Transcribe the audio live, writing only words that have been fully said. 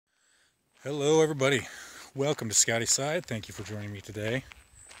Hello, everybody. Welcome to Scotty Side. Thank you for joining me today.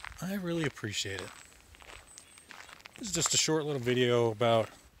 I really appreciate it. This is just a short little video about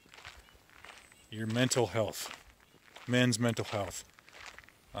your mental health, men's mental health,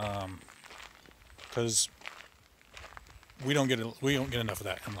 because we don't get enough of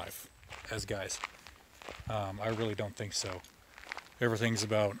that in life as guys. I really don't think so. Everything's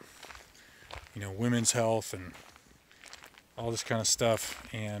about women's health and all this kind of stuff,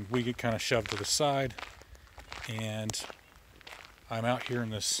 and we get kind of shoved to the side. And I'm out here in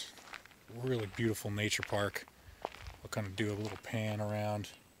this really beautiful nature park. I'll kind of do a little pan around.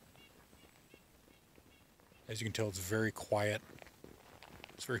 As you can tell, it's very quiet.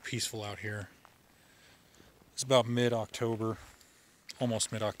 It's very peaceful out here. It's about mid-October,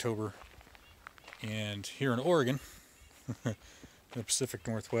 almost mid-October. And here in Oregon, in the Pacific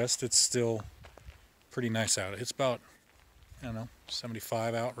Northwest, it's still pretty nice out. It's about,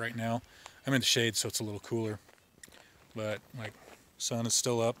 75 out right now. I'm in the shade, so it's a little cooler. But, sun is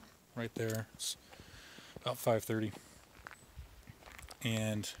still up right there. It's about 5:30.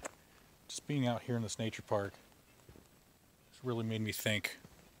 And just being out here in this nature park has really made me think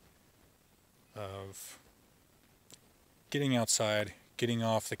of getting outside, getting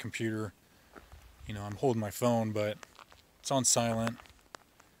off the computer. I'm holding my phone, but it's on silent.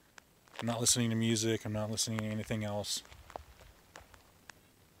 I'm not listening to music. I'm not listening to anything else.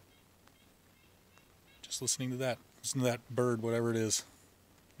 Just listening to that. Listen to that bird, whatever it is,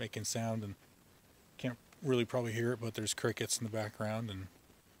 making sound, and can't really probably hear it, but there's crickets in the background, and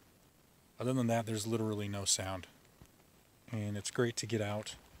other than that, there's literally no sound. And it's great to get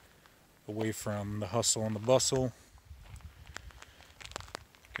out, away from the hustle and the bustle,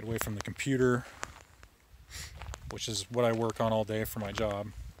 get away from the computer, which is what I work on all day for my job.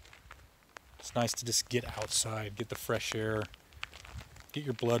 It's nice to just get outside, get the fresh air, get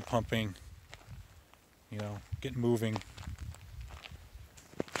your blood pumping, get moving.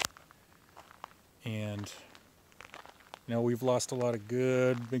 And, we've lost a lot of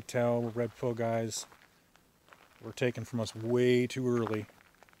good MGTOW red pill guys. Were taken from us way too early.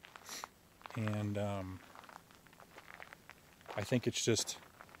 And I think it's just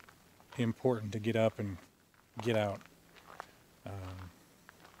important to get up and get out.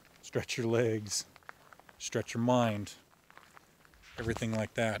 Stretch your legs, stretch your mind, everything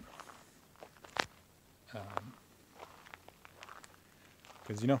like that.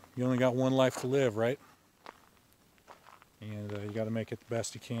 Because you only got one life to live, right? And you got to make it the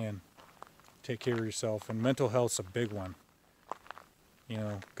best you can. Take care of yourself, and mental health's a big one.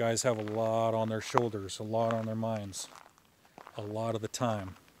 Guys have a lot on their shoulders, a lot on their minds, a lot of the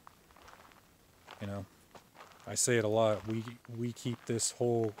time. I say it a lot. We keep this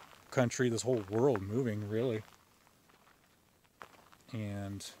whole country, this whole world moving, really.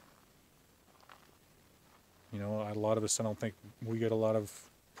 And a lot of us, I don't think we get a lot of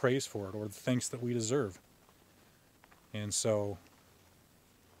praise for it or the thanks that we deserve. And so,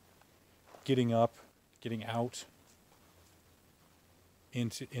 getting up, getting out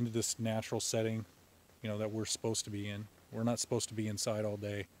into this natural setting, that we're supposed to be in. We're not supposed to be inside all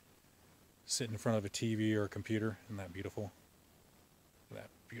day, sitting in front of a TV or a computer. Isn't that beautiful? That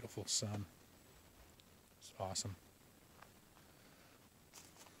beautiful sun. It's awesome.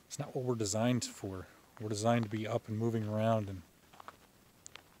 It's not what we're designed for. We're designed to be up and moving around and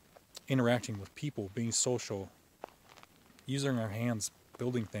interacting with people, being social, using our hands,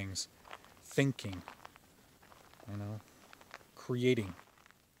 building things, thinking, creating.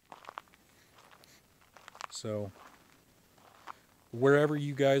 So, wherever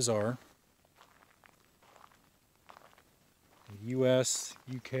you guys are, US,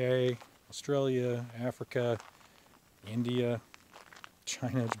 UK, Australia, Africa, India,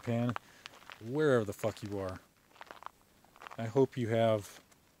 China, Japan, wherever the fuck you are, I hope you have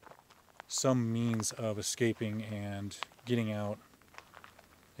some means of escaping and getting out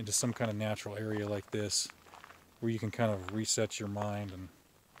into some kind of natural area like this, where you can kind of reset your mind and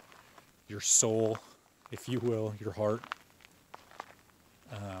your soul, if you will, your heart.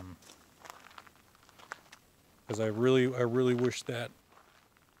 Because I really wish that,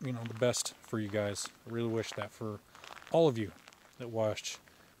 the best for you guys. I really wish that for all of you that watched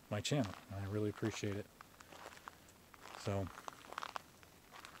my channel. I really appreciate it. So,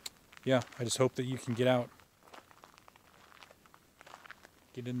 yeah, I just hope that you can get out,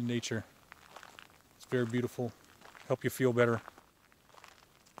 get into nature. It's very beautiful. Help you feel better.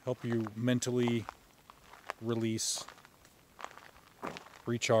 Help you mentally release,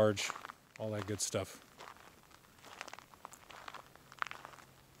 recharge, all that good stuff.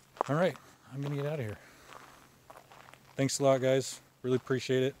 All right, I'm going to get out of here. Thanks a lot, guys. Really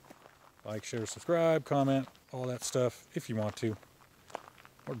appreciate it. Like, share, subscribe, comment, all that stuff if you want to.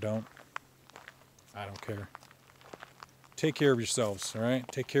 Or don't. I don't care. Take care of yourselves, all right?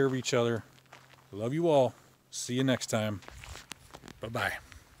 Take care of each other. Love you all. See you next time. Bye-bye.